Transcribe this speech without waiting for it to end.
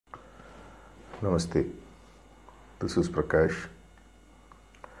Namaste, this is Prakash.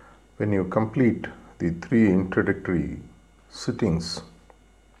 When you complete the 3 introductory sittings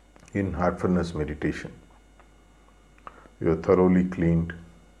in heartfulness meditation, you are thoroughly cleaned,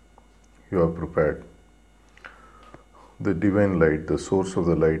 you are prepared. The divine light, the source of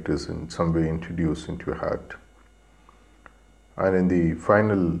the light, is in some way introduced into your heart. And in the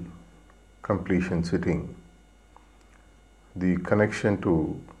final completion sitting, the connection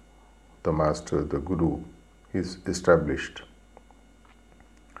to the Master, the Guru, is established.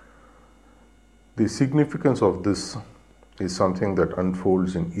 The significance of this is something that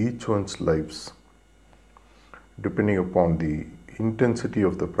unfolds in each one's lives depending upon the intensity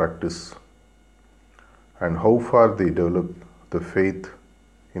of the practice and how far they develop the faith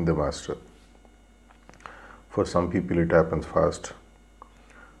in the Master. For some people it happens fast.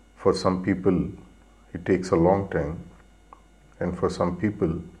 For some people it takes a long time. And for some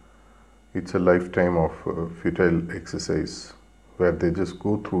people it's a lifetime of futile exercise where they just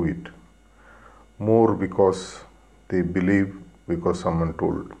go through it more because they believe, because someone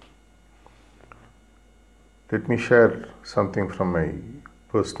told. Let me share something from my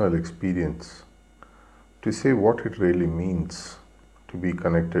personal experience to say what it really means to be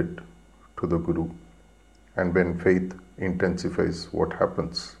connected to the Guru, and when faith intensifies, what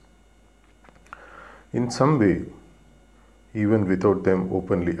happens. In some way, even without them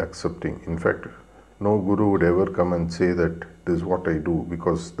openly accepting. In fact, no Guru would ever come and say that this is what I do,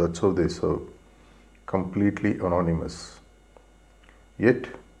 because that's how they serve, completely anonymous. Yet,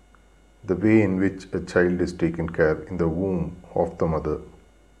 the way in which a child is taken care in the womb of the mother,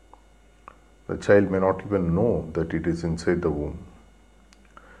 the child may not even know that it is inside the womb.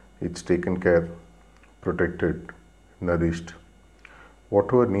 It's taken care, protected, nourished.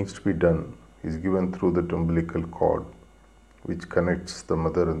 Whatever needs to be done is given through the umbilical cord, which connects the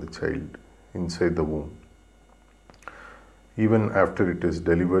mother and the child inside the womb. Even after it is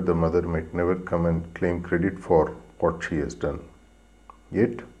delivered, the mother might never come and claim credit for what she has done.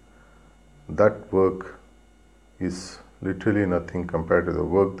 Yet, that work is literally nothing compared to the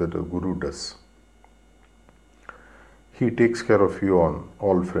work that a Guru does. He takes care of you on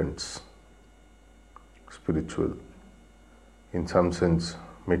all fronts, spiritual, in some sense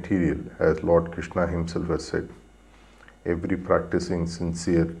material, as Lord Krishna himself has said. Every practicing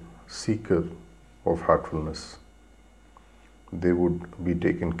sincere seeker of heartfulness, they would be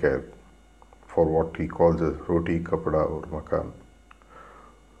taken care for what he calls as roti, kapada or makan.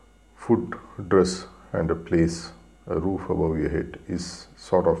 Food, dress and a place, a roof above your head is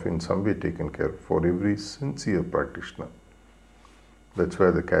sort of in some way taken care for every sincere practitioner. That's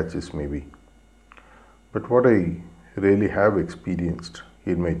where the catch is maybe. But what I really have experienced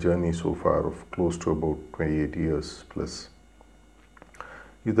in my journey so far of close to about 28 years plus,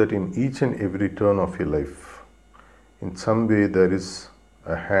 is that in each and every turn of your life, in some way there is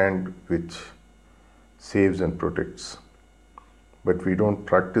a hand which saves and protects. But we don't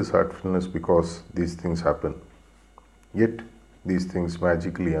practice heartfulness because these things happen. Yet these things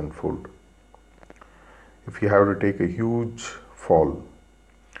magically unfold. If you have to take a huge fall,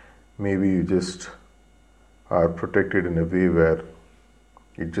 maybe you just are protected in a way where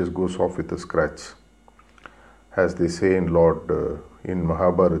it just goes off with a scratch. As they say in in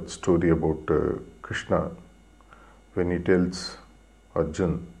Mahabharata story about Krishna, when he tells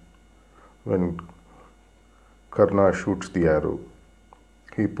Arjun, when Karna shoots the arrow,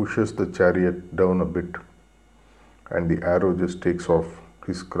 he pushes the chariot down a bit and the arrow just takes off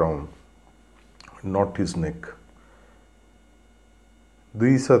his crown, not his neck.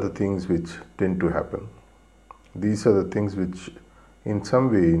 These are the things which tend to happen. These are the things which, in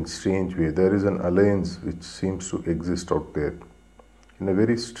some way, in strange way, there is an alliance which seems to exist out there in a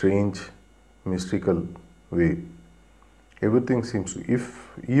very strange, mystical way. Everything seems to,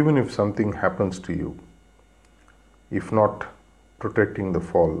 even if something happens to you, if not protecting the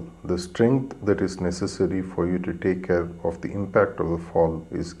fall, the strength that is necessary for you to take care of the impact of the fall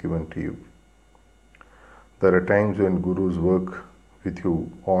is given to you. There are times when Gurus work with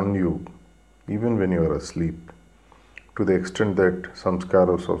you, on you, even when you are asleep, to the extent that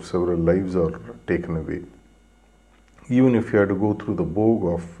samskaras of several lives are taken away. Even if you have to go through the bog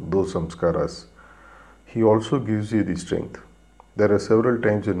of those samskaras, he also gives you the strength. There are several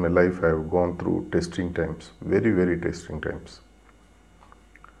times in my life I have gone through testing times, very, very testing times.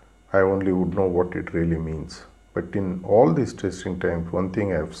 I only would know what it really means. But in all these testing times, one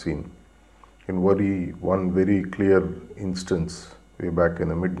thing I have seen, in one very clear instance way back in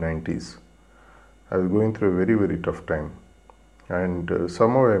the mid-90s, I was going through a very, very tough time. And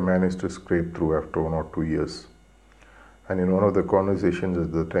somehow I managed to scrape through after 1 or 2 years. And in one of the conversations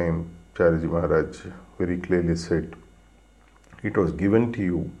at the time, Acharya Maharaj very clearly said, it was given to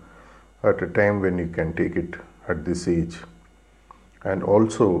you at a time when you can take it at this age. And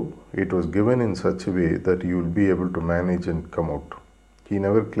also, it was given in such a way that you will be able to manage and come out. He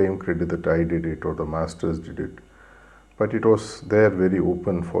never claimed credit that I did it or the masters did it. But it was there very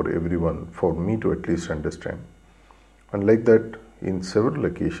open for everyone, for me to at least understand. And like that, in several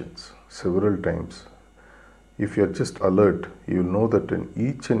occasions, several times, if you are just alert, you will know that in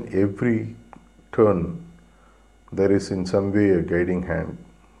each and every turn, there is in some way a guiding hand.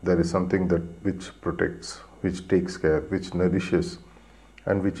 There is something that which protects, which takes care, which nourishes,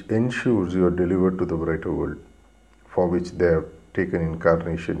 and which ensures you are delivered to the brighter world, for which they have taken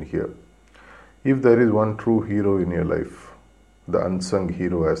incarnation here. If there is one true hero in your life, the unsung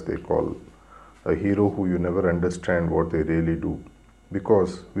hero as they call, a hero who you never understand what they really do,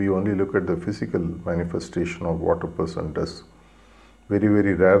 because we only look at the physical manifestation of what a person does. Very,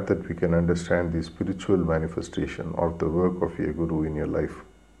 very rare that we can understand the spiritual manifestation of the work of a guru in your life.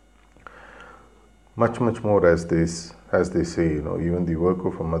 Much more as they say, even the work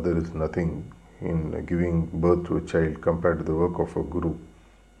of a mother is nothing in giving birth to a child compared to the work of a guru.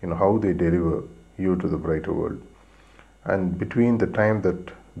 How they deliver you to the brighter world. And between the time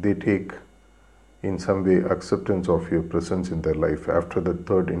that they take in some way acceptance of your presence in their life after the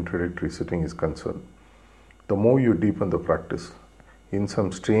third introductory sitting is concerned, the more you deepen the practice, in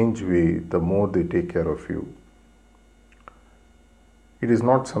some strange way, the more they take care of you. It is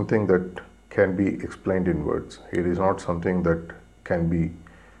not something that can be explained in words. It is not something that can be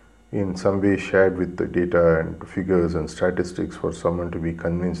in some way shared with the data and figures and statistics for someone to be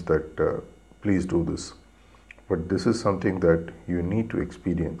convinced that please do this. But this is something that you need to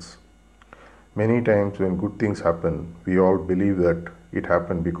experience. Many times when good things happen, we all believe that it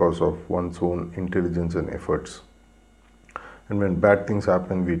happened because of one's own intelligence and efforts. And when bad things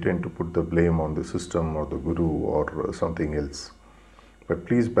happen, we tend to put the blame on the system or the guru or something else. But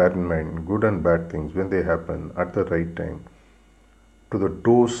please bear in mind, good and bad things, when they happen at the right time, to the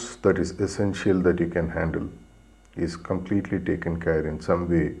dose that is essential that you can handle, is completely taken care in some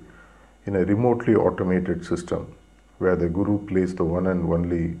way in a remotely automated system where the guru plays the one and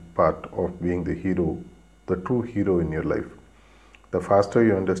only part of being the hero, the true hero in your life. The faster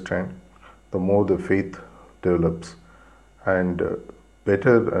you understand, the more the faith develops, and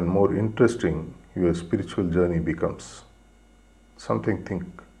better and more interesting your spiritual journey becomes. Something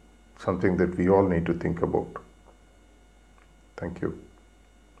that we all need to think about. Thank you.